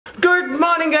Good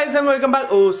morning guys and welcome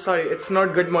back. Oh sorry, it's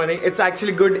not good morning, it's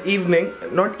actually good evening.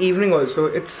 Not evening also,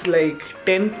 it's like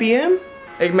 10 PM.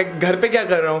 एक मैं घर पे क्या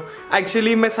कर रहा हूँ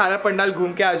एक्चुअली मैं सारा पंडाल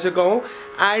घूम के आ चुका हूँ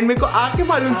एंड मेरे को आके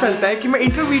मालूम चलता है कि मैं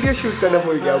इंट्रो वीडियो शूट करना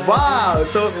भूल गया. वाह.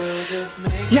 सो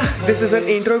या this is an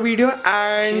intro video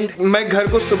and मैं घर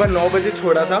को सुबह 9 बजे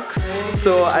छोड़ा था.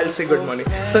 सो I will say good morning.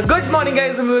 So good morning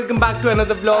guys and welcome back to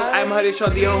another blog. I am Harish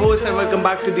और your host and welcome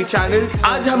back to the channel.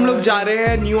 आज हम लोग जा रहे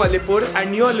हैं new Alipur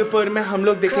and new Alipur में हम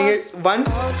लोग देखेंगे वन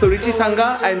सुरुचि संघा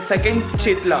and second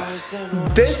Chetla.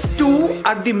 This to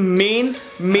are the main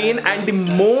and the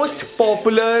most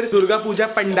popular Durga Puja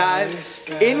pandal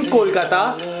in Kolkata.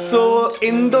 So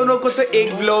इन दोनों को तो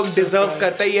एक vlog deserve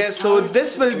करता ही है. So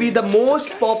this will be the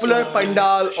most popular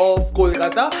pandal of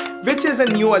Kolkata, which is a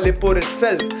new Alipur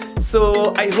itself. So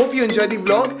I hope you enjoy the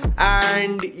vlog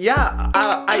and yeah,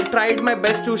 I tried my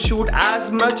best to shoot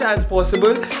as much as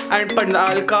possible and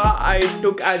pandal ka I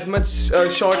took as much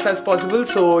shots as possible.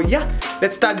 So yeah,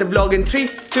 let's start the vlog in 3,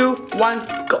 2, 1,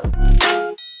 go.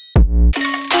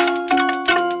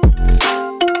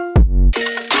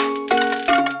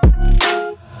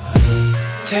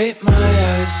 Take my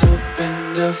eyes open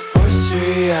to force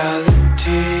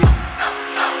reality.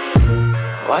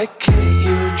 Why can't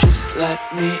you just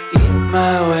let me eat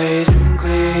my weight in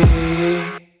glee?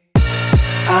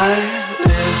 I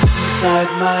live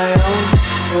inside my own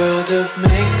world of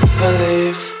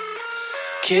make-believe.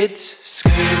 Kids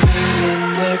screaming in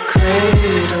their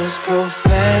cradles,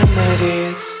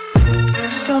 profanities.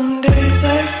 Some days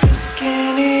I feel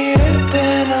skinnier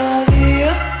than all the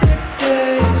other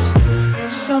days.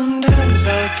 Sometimes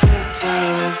I can't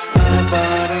tell if my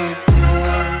body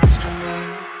belongs to me.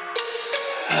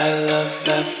 I love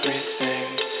everything.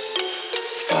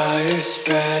 Fire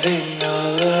spreading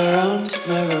all around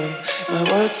my room. My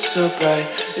world's so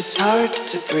bright, it's hard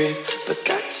to breathe, but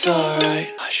that's alright.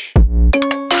 Hush.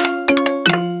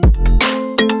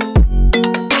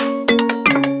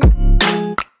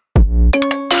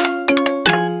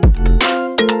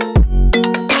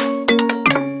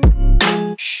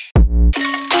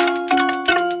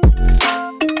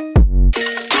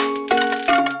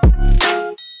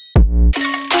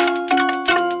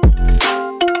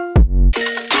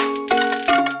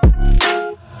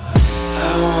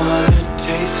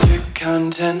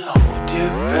 Content, hold your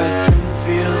breath and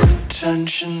feel the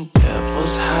tension.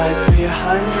 Devils hide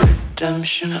behind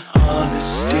redemption.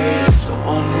 Honesty is a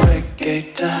one-way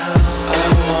gate to hell. I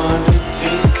wanna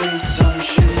taste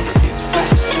consumption. Breathe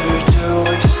faster to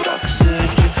waste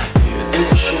oxygen. Hear the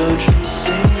children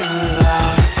sing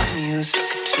aloud. It's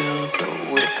music till the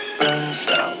wick burns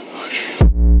out.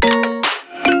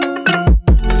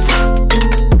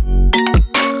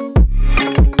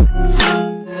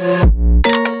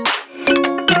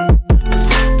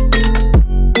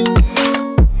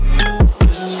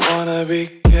 Be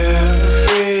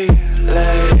carefree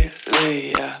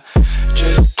lately, yeah.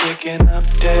 Just kicking up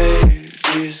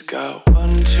daisies. Got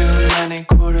one too many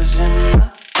quarters in my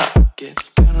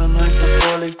pockets. Counting like the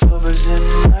 4-leaf clovers in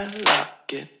my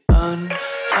locket.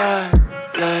 Untied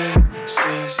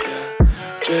laces, yeah.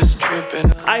 Just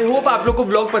tripping. I hope आप लोग को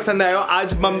vlog पसंद आया.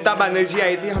 आज ममता बनर्जी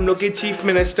आई थी, हम लोग की चीफ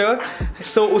मिनिस्टर.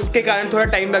 So उसके कारण थोड़ा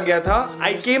टाइम लग गया था.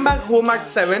 I came back home at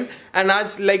 7 and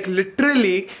आज like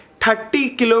literally 30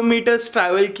 किलोमीटर्स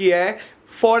ट्रैवल किया है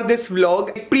for this vlog.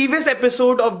 Previous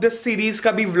episode of this series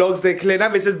का भी व्लॉग्स देख लेना,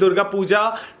 which is Durga Puja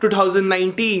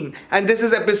 2019 and this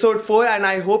is episode 4 and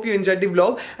I hope you enjoy the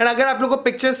vlog. And अगर आप लोगों को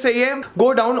पिक्चर्स चाहिए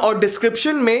गो डाउन और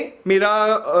डिस्क्रिप्शन में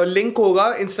मेरा लिंक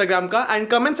होगा इंस्टाग्राम का एंड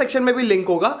कमेंट सेक्शन में भी लिंक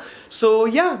होगा. सो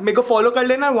या मेरे को फॉलो कर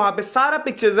लेना, वहां पे सारा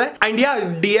पिक्चर्स है एंड या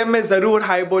डीएम में जरूर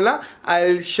हाई बोलना. I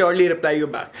will surely reply you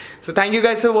back. So thank you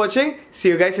guys for watching. C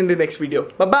you guys in the next video.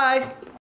 Bye bye.